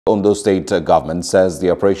Ondo State government says the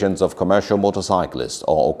operations of commercial motorcyclists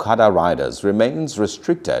or okada riders remains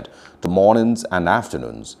restricted to mornings and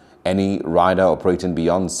afternoons. Any rider operating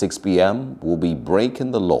beyond 6 p.m. will be breaking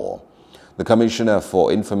the law. The Commissioner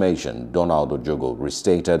for Information, Donald Ojogo,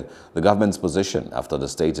 restated the government's position after the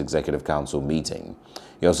State Executive Council meeting.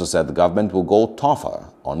 He also said the government will go tougher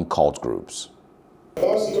on cult groups.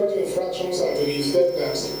 About security infractions are to the effect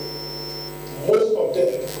that most of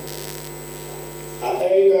them are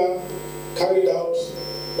either carried out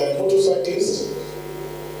by motorcyclists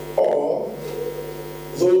or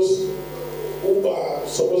those who are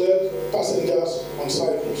supposed passengers on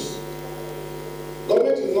cycles.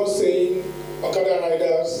 Government is not saying okada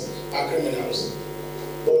riders are criminals,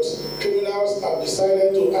 but criminals have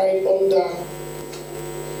decided to hide under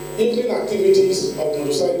evening activities of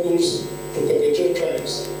motorcycles to perpetrate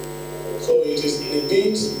crimes. So it is in a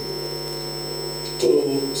bid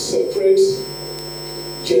to separate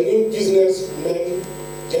genuine businessmen,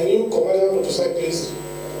 genuine commercial motorcyclists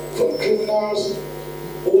from criminals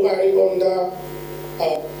who hide under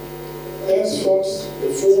henceforth the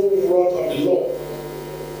full rod of the law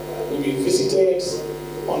will be visited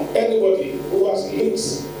on anybody who has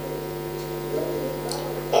links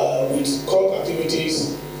with cult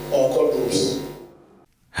activities or cult groups.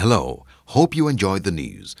 Hello, hope you enjoyed the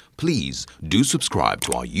news. Please do subscribe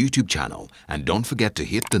to our YouTube channel and don't forget to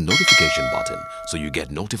hit the notification button so you get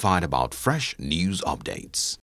notified about fresh news updates.